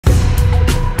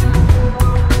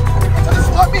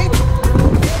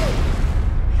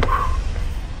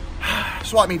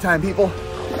Swap meet time, people.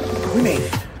 We made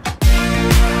it.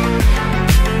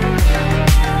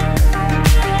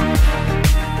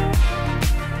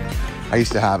 I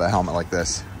used to have a helmet like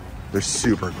this. They're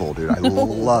super cool, dude. I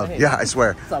love, yeah, I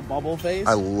swear. It's a bubble face.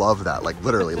 I love that, like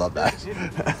literally love that.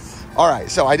 All right,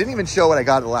 so I didn't even show what I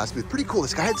got at the last booth. Pretty cool.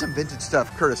 This guy had some vintage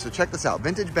stuff, Curtis, so check this out.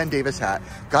 Vintage Ben Davis hat.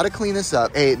 Got to clean this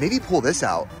up. Hey, maybe pull this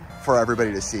out for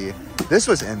everybody to see. This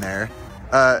was in there.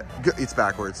 It's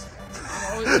backwards.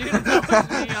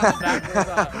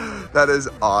 That is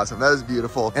awesome. That is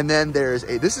beautiful. And then there's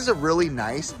this is a really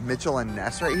nice Mitchell and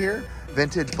Ness right here.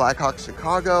 Vintage Blackhawk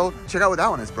Chicago. Check out what that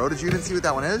one is, bro. Did you even see what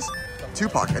that one is?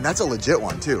 Tupac, and that's a legit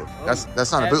one too.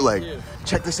 That's not a bootleg.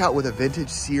 Check this out with a vintage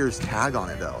Sears tag on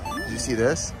it though. Did you see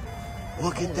this?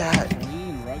 Look at that.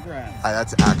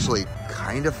 That's actually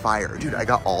kind of fire. Dude, I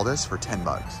got all this for 10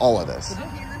 bucks. All of this.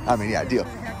 I mean, yeah, deal.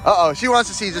 Uh-oh, she wants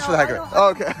to see just for the heck of it. Oh,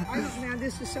 okay. Man,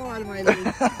 this is so out of my league.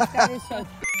 That is so...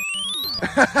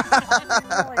 I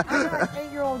got an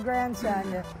 8-year-old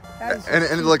grandson.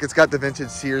 And look, it's got the vintage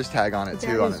Sears tag on it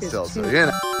too, on it still. So, you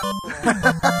know.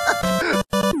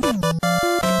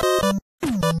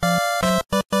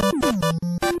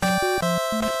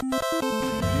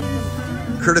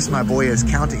 Curtis, my boy, is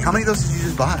counting. How many of those did you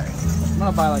just buy? I'm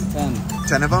gonna buy like 10.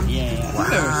 10 of them? Yeah.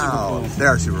 Wow. They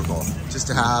are super cool. Just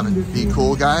to have and be a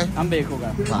cool guy. I'm being a cool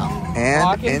guy. Wow.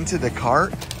 And into the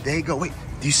cart, they go. Wait,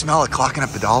 do you smell it clocking up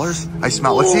the dollars? I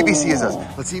smell. Let's see if he sees us.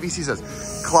 Let's see if he sees us.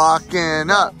 Clocking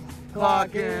up.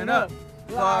 Clocking up.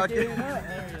 Clocking up.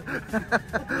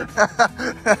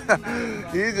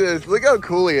 He just, look how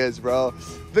cool he is, bro.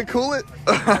 The coolest.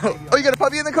 Oh, you got a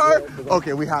puppy in the car?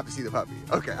 Okay, we have to see the puppy.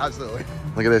 Okay, absolutely.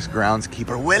 Look at this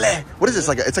groundskeeper Willie. What is this?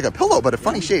 It's like a pillow, but a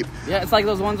funny shape. Yeah, it's like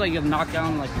those ones like you knock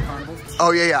down like the carnivals.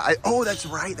 Oh yeah. Oh, that's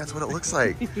right. That's what it looks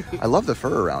like. I love the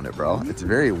fur around it, bro. It's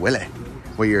very Willie.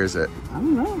 What year is it? I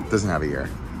don't know. Doesn't have a year.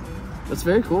 That's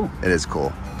very cool. It is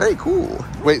cool. Very cool.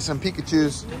 Wait, some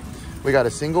Pikachus. We got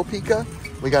a single Pika,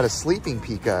 we got a sleeping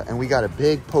Pika, and we got a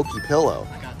big pokey pillow.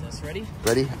 I got this. Ready?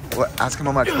 Ready? What? Ask him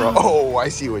how much, bro. Oh, I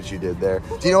see what you did there.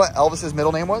 Do you know what Elvis's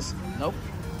middle name was? Nope.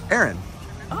 Aaron.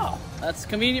 Oh, that's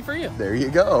convenient for you. There you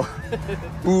go.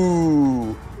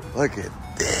 Ooh, look at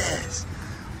this.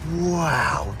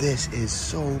 Wow, this is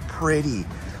so pretty.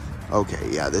 Okay,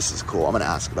 yeah, this is cool. I'm gonna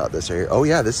ask about this right here. Oh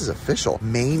yeah, this is official.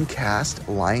 Main cast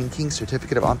Lion King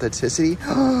certificate of authenticity.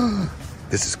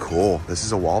 This is cool. This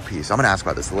is a wall piece. I'm gonna ask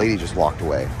about this. The lady just walked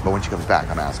away, but when she comes back,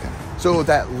 I'm asking. So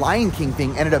that Lion King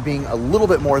thing ended up being a little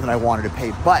bit more than I wanted to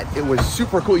pay, but it was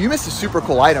super cool. You missed a super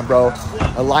cool item, bro.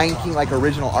 A Lion King like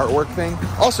original artwork thing.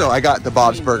 Also, I got the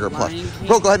Bob's Burger plush.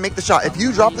 Bro, go ahead and make the shot. If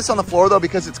you drop this on the floor though,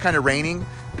 because it's kind of raining,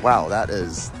 wow, that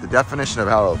is the definition of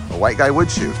how a white guy would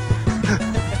shoot.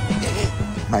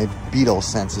 My Beatles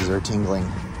senses are tingling.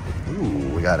 Ooh,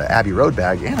 we got an Abbey Road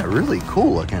bag and a really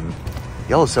cool looking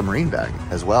Yellow Submarine bag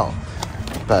as well.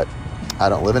 But I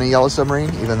don't live in a Yellow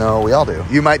Submarine, even though we all do.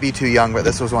 You might be too young, but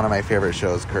this was one of my favorite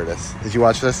shows, Curtis. Did you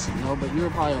watch this? No, but you were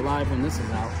probably alive when this is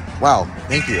out. Wow,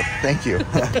 thank you, thank you.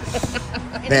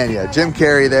 Man, yeah, Jim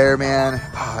Carrey there, man.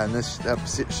 Oh, and this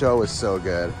show was so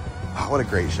good. Oh, what a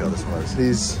great show this was.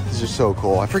 These are so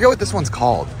cool. I forget what this one's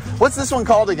called. What's this one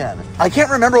called again? I can't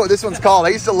remember what this one's called. I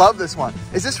used to love this one.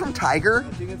 Is this from Tiger?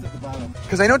 I think it's at the bottom.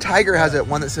 Because I know Tiger has it,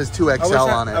 one that says 2XL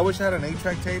on it. I wish I had an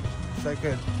 8-track tape. So I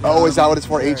could. Oh, is that what it's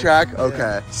for? 8-track? Okay.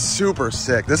 Yeah. Super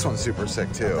sick. This one's super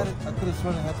sick too. I could have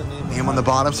sworn I had the name on the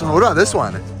bottom. So what about this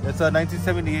one? It's a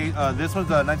 1978. This one's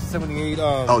a 1978.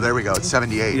 Oh, there we go. It's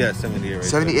 78. Yeah, 78. Right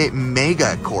 78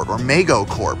 Mega Corp or Mago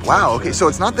Corp. Wow. Okay, so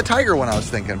it's not the Tiger one I was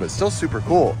thinking, but still super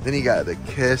cool. Then you got the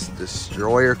Kiss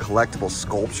Destroyer collectible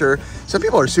sculpture. Some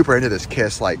people are super into this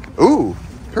Kiss. Like, ooh.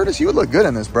 Curtis, you would look good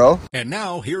in this, bro. And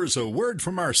now, here's a word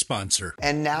from our sponsor.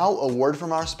 And now, a word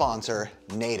from our sponsor,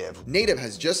 Native. Native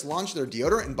has just launched their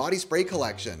deodorant and body spray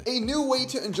collection. A new way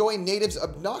to enjoy Native's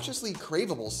obnoxiously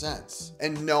craveable scents.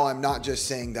 And no, I'm not just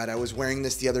saying that. I was wearing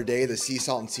this the other day, the sea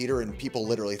salt and cedar, and people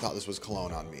literally thought this was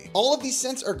cologne on me. All of these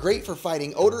scents are great for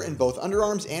fighting odor in both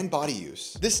underarms and body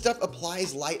use. This stuff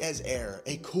applies light as air,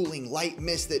 a cooling light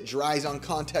mist that dries on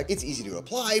contact. It's easy to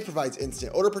apply, provides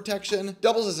instant odor protection,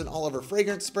 doubles as an all-over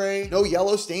fragrance spray, no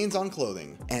yellow stains on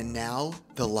clothing. And now,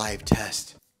 the live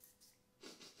test.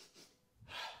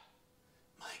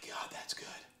 My God, that's good.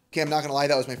 Okay, I'm not gonna lie,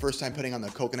 that was my first time putting on the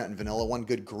coconut and vanilla one.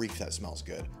 Good grief, that smells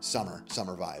good. Summer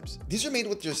vibes. These are made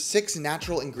with just 6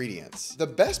 natural ingredients. The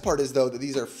best part is though that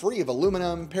these are free of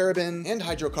aluminum, paraben, and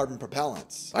hydrocarbon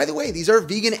propellants. By the way, these are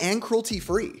vegan and cruelty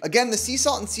free. Again, the sea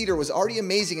salt and cedar was already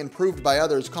amazing and proved by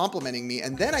others complimenting me,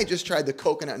 and then I just tried the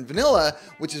coconut and vanilla,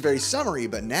 which is very summery,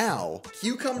 but now,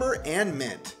 cucumber and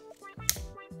mint.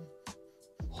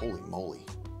 Holy moly.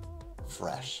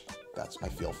 Fresh. I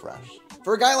feel fresh.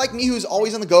 For a guy like me who's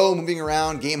always on the go, moving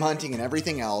around, game hunting, and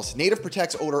everything else, Native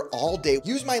protects odor all day.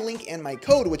 Use my link and my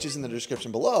code, which is in the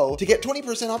description below, to get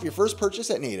 20% off your first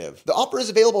purchase at Native. The offer is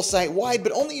available site-wide,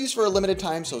 but only used for a limited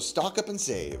time, so stock up and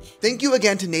save. Thank you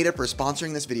again to Native for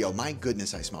sponsoring this video. My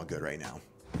goodness, I smell good right now.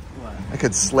 What? I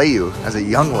could slay you as a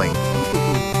youngling.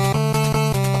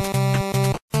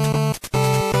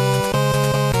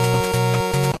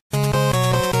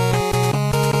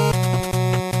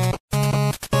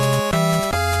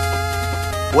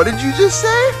 What did you just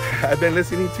say? I've been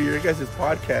listening to your guys'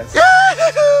 podcast.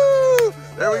 Yahoo!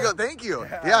 There we go. Thank you.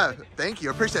 Yeah, thank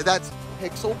you. Appreciate it. That's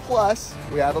Pixel Plus.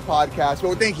 We have a podcast.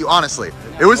 Well, thank you, honestly.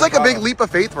 It was like a big leap of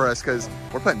faith for us because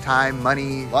we're putting time,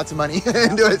 money, lots of money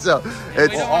into it. So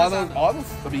it's all those,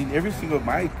 I mean, every single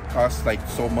mic costs like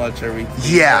so much. Everything.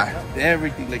 Yeah.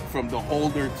 Everything, like from the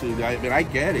holder to the, I mean, I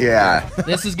get it. Yeah.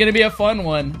 This is gonna be a fun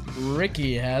one.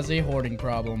 Ricky has a hoarding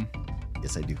problem.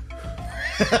 Yes, I do.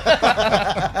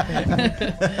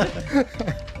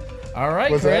 All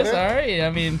right, Was Chris. that All right. I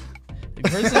mean,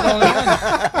 Chris is the only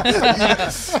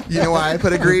one. You know why I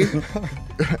put agree?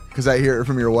 Because I hear it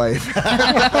from your wife.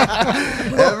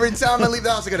 Every time I leave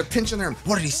the house, I got to pinch in there.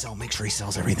 What did he sell? Make sure he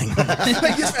sells everything. Yes,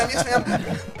 ma'am. Yes,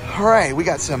 ma'am. All right, we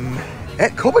got some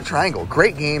Cobra Triangle.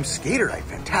 Great game. Skater Knife.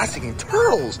 Fantastic game.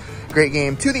 Turtles. Great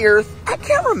game. To the Earth. I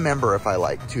can't remember if I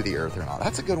like To the Earth or not.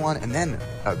 That's a good one. And then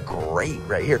a great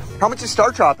right here. How much is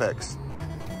Star Tropics?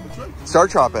 Which one? Star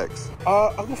Tropics.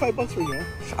 I'll go $5 for you.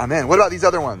 I'm in. What about these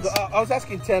other ones? I was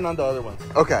asking 10 on the other ones.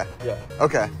 Okay. Yeah.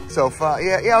 Okay. So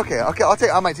yeah. Okay.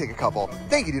 I might take a couple.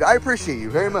 Thank you, dude. I appreciate you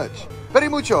very much. Very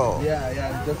mucho.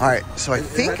 Yeah. All right. So I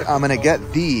think I'm gonna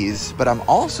get these, but I'm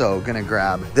also gonna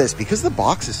grab this because the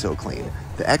box is so clean.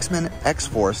 The X-Men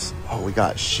X-Force. Oh, we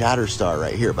got Shatterstar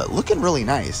right here, but looking really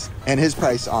nice. And his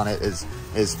price on it is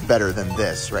better than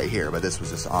this right here, but this was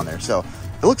just on there. So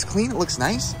it looks clean. It looks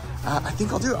nice. I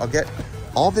think I'll do it. I'll get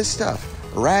all this stuff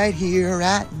right here,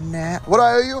 right now. What do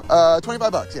I owe you?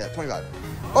 $25. Yeah, 25.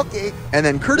 Okay. And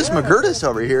then Curtis McGurtis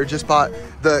over here just bought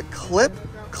the Clip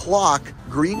Clock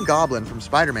Green Goblin from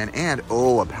Spider-Man and,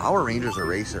 a Power Rangers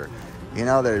eraser. You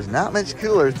know, there's not much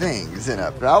cooler things in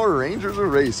a Power Rangers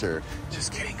eraser.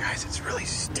 Just kidding, guys. It's really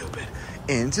stupid.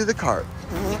 Into the cart.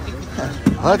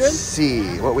 Let's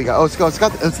see what we got. Oh, it's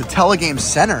the Telegame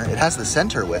Center. It has the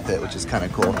center with it, which is kind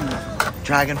of cool.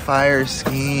 Dragonfire,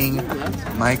 skiing,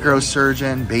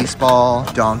 microsurgeon, baseball,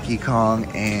 Donkey Kong,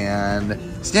 and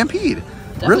Stampede.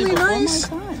 Really nice.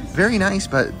 Very nice,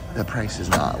 but the price is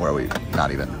not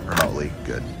not even remotely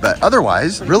good. But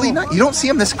otherwise, really nice. You don't see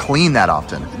them this clean that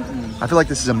often. I feel like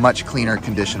this is a much cleaner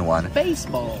condition one.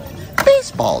 Baseball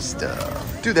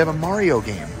stuff. Dude, they have a Mario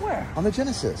game. Where? On the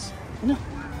Genesis. No.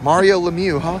 Mario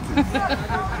Lemieux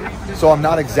hockey. So I'm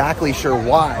not exactly sure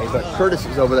why, but Curtis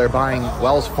is over there buying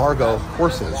Wells Fargo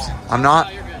horses. I'm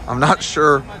not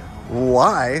sure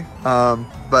why,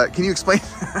 but can you explain?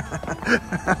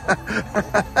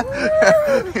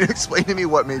 Can you explain to me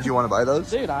what made you want to buy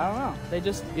those? Dude, I don't know. They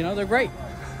just, they're great.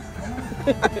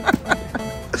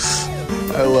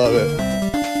 I love it.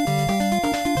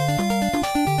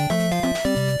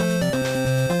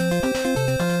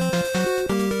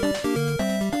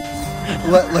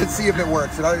 Let's see if it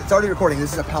works. It's already recording.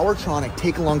 This is a Powertronic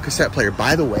take-along cassette player.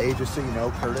 By the way, just so you know,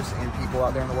 Curtis and people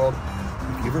out there in the world,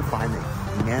 if you ever find a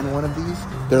He-Man one of these,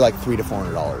 they're like $300 to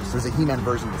 $400. There's a He-Man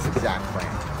version of this exact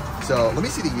brand. So let me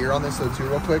see the year on this though too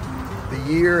real quick. The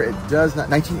year, it does not,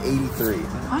 1983.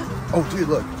 What? Oh dude,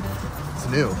 look, it's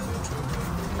new.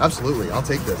 Absolutely, I'll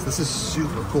take this. This is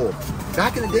super cool.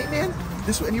 Back in the day, man,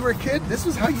 when you were a kid, this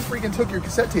was how you freaking took your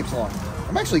cassette tapes along.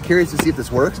 I'm actually curious to see if this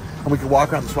works, and we can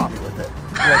walk around the swap meet with it.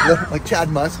 Like Chad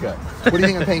Muska. What do you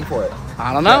think I'm paying for it?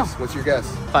 I don't know. Guess. What's your guess?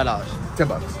 $5.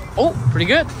 $10. Oh, pretty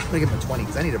good. I'm gonna give him a 20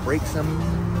 because I need to break some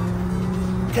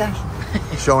cash.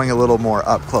 Showing a little more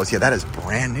up close. Yeah, that is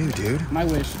brand new, dude. My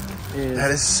wish is...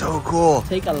 That is so cool.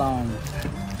 Take a long...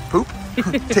 Poop?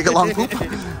 Take a long poop?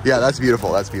 Yeah, that's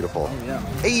beautiful. That's beautiful. Oh, yeah.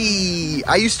 Hey,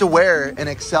 I used to wear an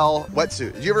Excel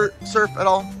wetsuit. Did you ever surf at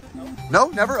all? No,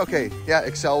 never? Okay. Yeah,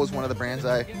 Excel was one of the brands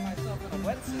I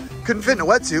couldn't fit in a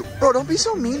wetsuit. Bro, don't be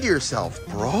so mean to yourself,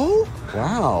 bro.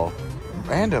 Wow.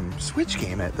 Random Switch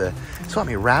game at the Swap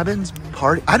Meet. Rabbids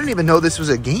Party. I didn't even know this was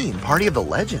a game. Party of the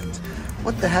Legends.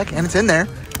 What the heck? And it's in there.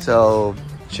 So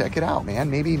check it out,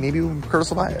 man. Maybe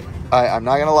Curtis will buy it. I'm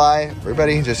not gonna lie.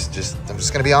 Everybody, I'm just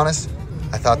gonna be honest.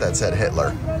 I thought that said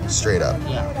Hitler, straight up.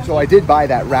 Yeah. So I did buy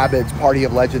that Rabbids Party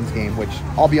of Legends game, which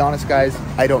I'll be honest, guys,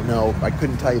 I don't know. I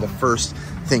couldn't tell you the first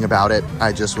thing about it.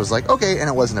 I just was like, okay, and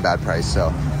it wasn't a bad price.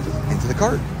 So into the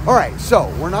cart. All right, so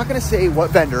we're not gonna say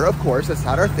what vendor, of course, that's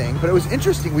not our thing, but it was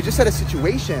interesting. We just had a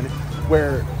situation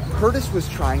where Curtis was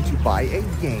trying to buy a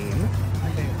game,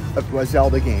 a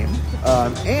Zelda game,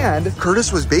 and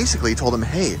Curtis was basically told him,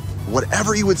 hey,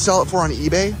 whatever you would sell it for on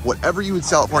eBay,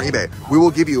 we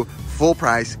will give you full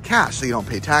price cash. So you don't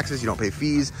pay taxes, you don't pay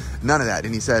fees, none of that.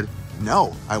 And he said,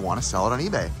 no, I want to sell it on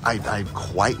eBay. I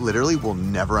quite literally will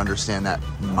never understand that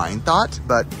mind thought,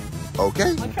 but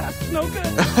okay. My cash is no good.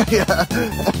 Yeah.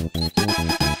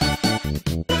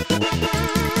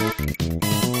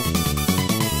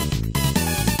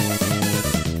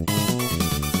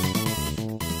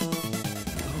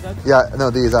 Yeah, no,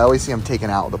 these, I always see them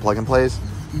taken out, the plug and plays.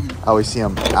 I always see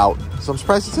them out. So I'm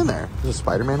surprised it's in there. There's a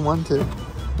Spider-Man one too.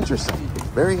 Interesting.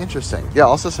 Very interesting. Yeah,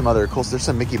 also some other cool, there's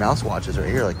some Mickey Mouse watches right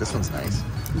here. Like this one's nice.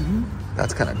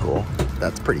 That's kind of cool.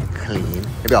 That's pretty clean.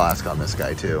 Maybe I'll ask on this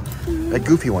guy too. That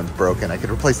Goofy one's broken. I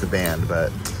could replace the band,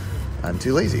 but I'm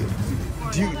too lazy.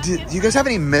 Do you guys have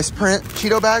any misprint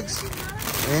Cheeto bags?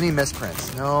 Any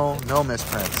misprints? No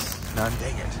misprints. None.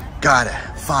 Dang it. Gotta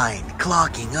find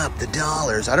clocking up the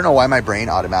dollars. I don't know why my brain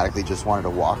automatically just wanted to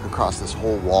walk across this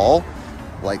whole wall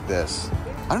like this.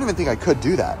 I don't even think I could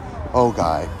do that. Oh,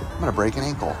 guy, I'm gonna break an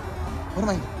ankle. What am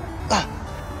I?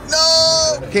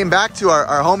 No! Came back to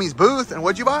our homie's booth, and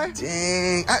what'd you buy?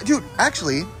 Dang. Dude,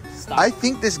 actually, stop. I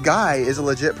think this guy is a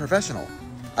legit professional.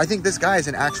 I think this guy is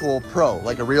an actual pro,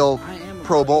 like a real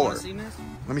pro bowler.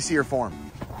 Let me see your form.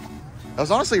 That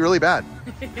was honestly really bad.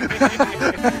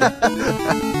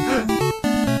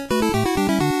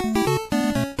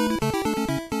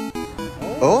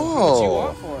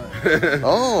 Oh.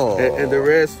 Oh. And the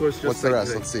rest was just. What's the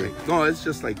rest? Let's see. No, it's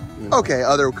just like. Okay,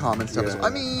 other common stuff. Yeah. I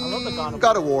mean,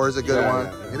 God of War is a good one.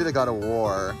 Yeah. Maybe the God of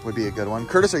War would be a good one.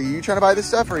 Curtis, are you trying to buy this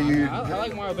stuff, or are you? I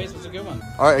like Mario Baseball's a good one.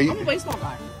 All right, I'm a baseball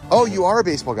guy. Oh, you are a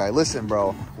baseball guy. Listen,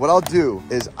 bro. What I'll do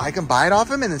is I can buy it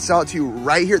off him and then sell it to you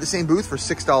right here at the same booth for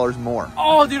 $6 more.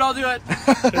 Oh, dude, I'll do it.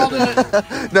 I'll do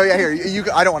it. No, yeah, here.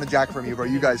 I don't want to jack from you, bro.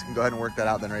 You guys can go ahead and work that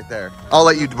out then right there. I'll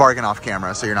let you bargain off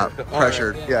camera so you're not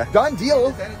pressured. Right, yeah. Done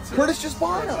deal. Curtis just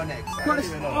bought him.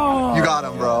 Curtis. Oh, you got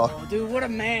him, bro. Dude, what a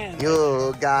man.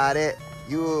 You got it.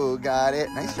 You got it.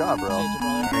 Nice job, bro.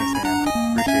 Thanks, man.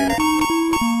 Appreciate it.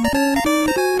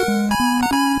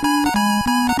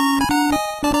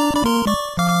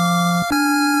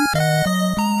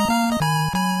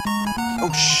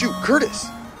 Oh shoot, Curtis,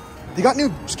 they got new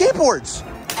skateboards.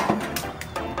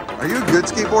 Are you a good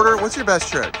skateboarder? What's your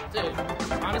best trick? Dude,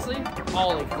 honestly,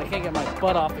 ollie, because I can't get my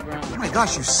butt off the ground. Oh my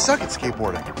gosh, you suck at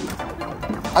skateboarding.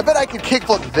 I bet I could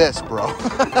kickflip this, bro.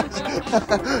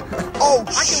 Oh,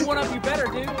 I can one up you better,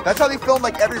 dude. That's how they filmed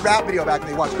like every rap video back in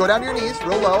the day. Watch, go down to your knees,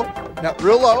 real low. Now,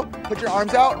 real low, put your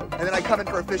arms out, and then I come in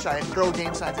for a fisheye and throw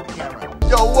game signs at the camera.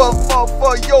 Yo, what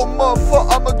motherfucker, yo,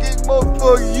 motherfucker, I'm a geek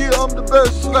motherfucker, yeah, I'm the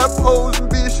best, slap hoes and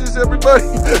bitches, everybody.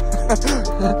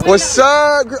 What's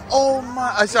up? Oh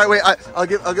my, sorry, wait, I'll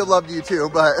give love to you too,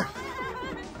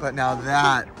 but now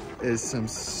that is some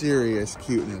serious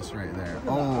cuteness right there.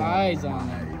 Oh eyes on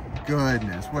my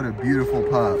goodness, what a beautiful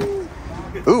pup.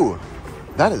 Ooh,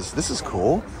 this is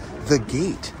cool. The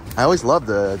Gate. I always love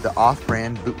the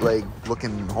off-brand bootleg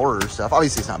looking horror stuff.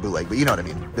 Obviously it's not bootleg, but you know what I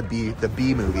mean. The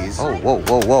B movies. Oh,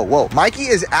 whoa. Mikey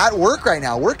is at work right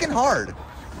now, working hard.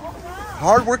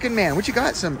 Hard-working man. What you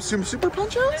got? Some super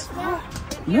punch-outs?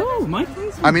 No,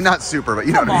 Mikey's. I mean, not super, but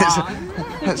you know what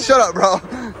I mean. Shut up, bro.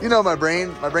 You know my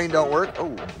brain don't work.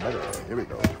 Oh, here we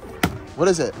go. What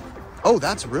is it? Oh,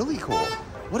 that's really cool.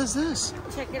 What is this?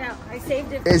 Check it out. I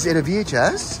saved it. Is it a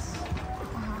VHS?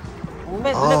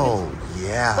 But oh,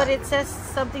 yeah. But it says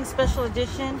something special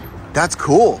edition. That's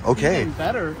cool. Okay. Even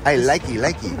better. I like it.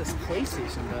 Look at this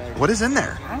PlayStation bag. What is in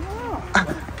there? I don't know.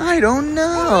 I don't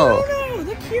know.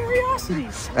 The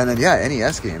curiosities. And then, yeah,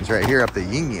 NES games right here up the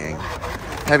yin yang.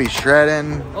 Heavy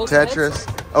shredding, Tetris.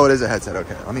 Oh, it is a headset.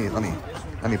 Okay, let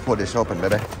me pull this open,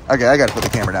 baby. Okay, I gotta put the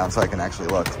camera down so I can actually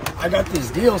look. I got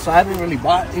this deal, so I haven't really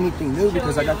bought anything new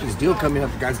because I got this deal coming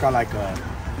up. The guy's got like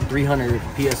 300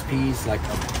 PSPs, like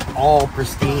all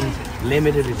pristine,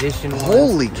 limited edition ones.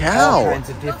 Holy cow! All kinds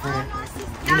of different,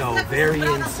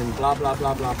 variants and blah blah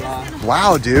blah blah blah.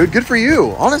 Wow, dude, good for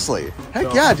you. Honestly,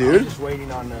 heck yeah, dude. I'm just waiting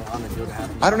on the deal to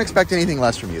happen. I don't expect anything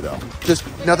less from you though. Just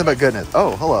nothing but goodness.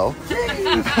 Oh, hello.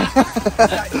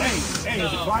 Hey,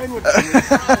 fine with you.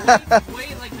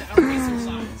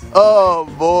 Oh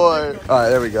boy. All right,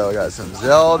 there we go. We got some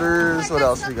Zeldas. What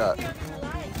else we got?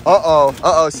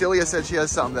 Uh-oh. Celia said she has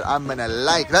something that I'm gonna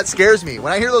like. That scares me.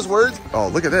 When I hear those words, oh,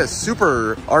 look at this.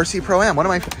 Super RC Pro-Am. One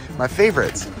of my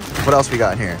favorites. What else we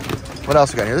got here? What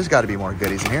else we got here? There's got to be more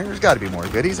goodies in here. There's got to be more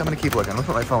goodies. I'm going to keep looking. Let's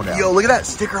put my phone down. Yo, look at that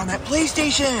sticker on that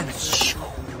PlayStation.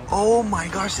 Oh my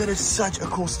gosh, that is such a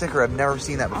cool sticker. I've never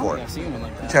seen that before. I've seen one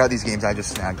like that. Check out these games I just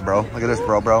snagged, bro. Look at this,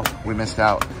 bro. We missed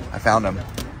out. I found them.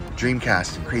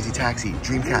 Dreamcast, Crazy Taxi,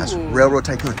 Dreamcast, ooh. Railroad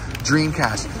Tycoon,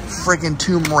 Dreamcast, friggin'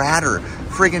 Tomb Raider,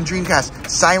 friggin' Dreamcast,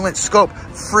 Silent Scope,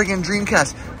 friggin'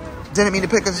 Dreamcast. Didn't mean to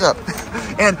pick this up.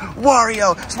 And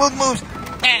Wario, Smooth Moves.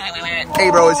 Hey,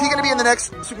 bro, is he gonna be in the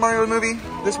next Super Mario movie?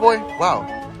 This boy?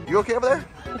 Wow. You okay over there?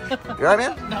 You all right,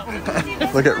 man?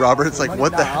 No. Look at Robert. It's like,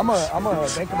 what the? I'm a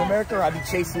Bank of America. I'll be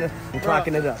chasing it and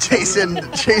clocking it up.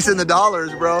 Chasing the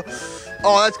dollars, bro.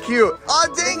 Oh, that's cute.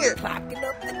 Oh, dang it. Clocking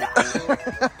up the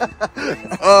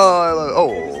dollars. Oh, I love it.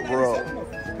 Oh,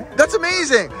 bro. That's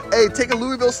amazing. Hey, take a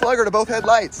Louisville Slugger to both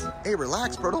headlights. Hey,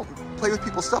 relax, bro. Don't play with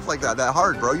people's stuff like that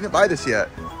hard, bro. You didn't buy this yet.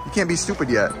 You can't be stupid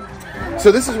yet.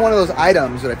 So this is one of those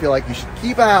items that I feel like you should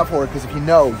keep an eye out for, because if you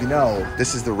know, you know.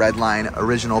 This is the Redline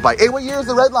original bike. Hey, what year is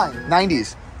the Redline?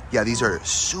 90s. Yeah, these are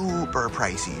super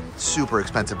pricey, super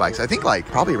expensive bikes. I think like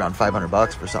probably around 500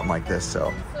 bucks for something like this.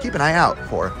 So keep an eye out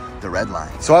for the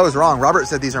Redline. So I was wrong. Robert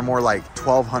said these are more like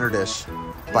 1200-ish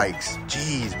bikes.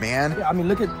 Jeez, man. Yeah, I mean,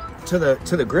 look at to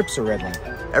the grips of Redline.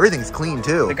 Everything's clean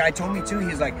too. The guy told me too.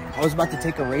 He's like, I was about to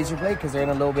take a razor blade because they're in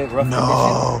a little bit rough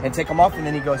condition and take them off, and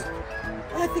then he goes,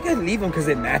 I think I'd leave them because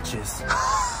it matches.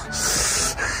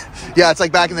 Yeah, it's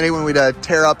like back in the day when we'd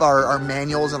tear up our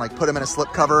manuals and like put them in a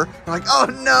slip cover. I'm like, oh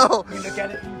no. You look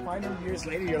at it and you find them years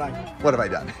later, you're like, what have I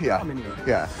done? Yeah.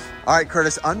 Yeah. All right,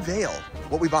 Curtis, unveil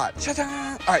what we bought. All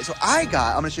right, so I'm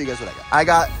going to show you guys what I got. I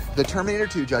got the Terminator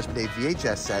 2 Judgment Day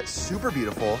VHS set, super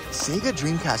beautiful. Sega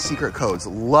Dreamcast secret codes,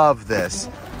 love this.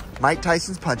 Mike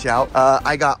Tyson's Punch Out.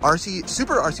 I got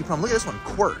Super RC Prom. Look at this one,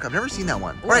 Quirk. I've never seen that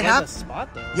one. Ooh, I have a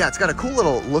spot though. Yeah, it's got a cool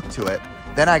little look to it.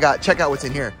 Then I got, check out what's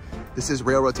in here. This is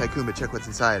Railroad Tycoon, but check what's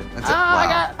inside. That's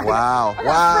it. Wow.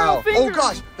 Wow. Oh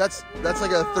gosh, that's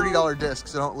like a $30 disc,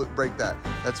 so don't break that.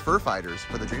 That's Fur Fighters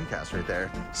for the Dreamcast right there.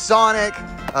 Sonic,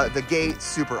 The Gate,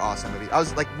 super awesome movie. I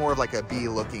was like more of like a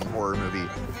B-looking horror movie.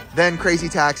 Then Crazy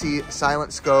Taxi,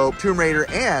 Silent Scope, Tomb Raider,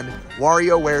 and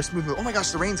WarioWare Smooth Move. Oh my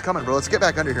gosh, the rain's coming, bro. Let's get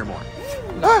back under here more.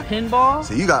 Pinball.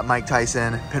 So you got Mike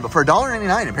Tyson pinball for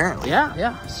 $1.99 apparently.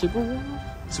 Yeah. Super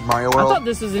Mario World. I thought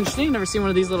this was interesting. I've never seen one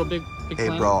of these little big Hey,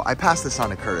 bro, I passed this on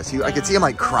to Curtis. I could see him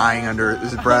like crying under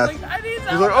his breath. He's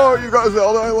like, oh, you got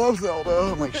Zelda. I love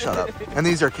Zelda. I'm like, shut up. And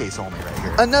these are case only right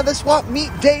here. Another swap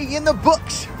meet day in the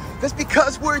books. That's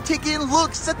because we're taking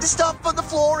looks at the stuff on the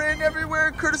floor and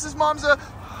everywhere. Curtis's mom's a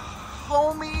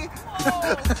homie.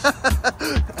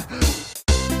 Oh.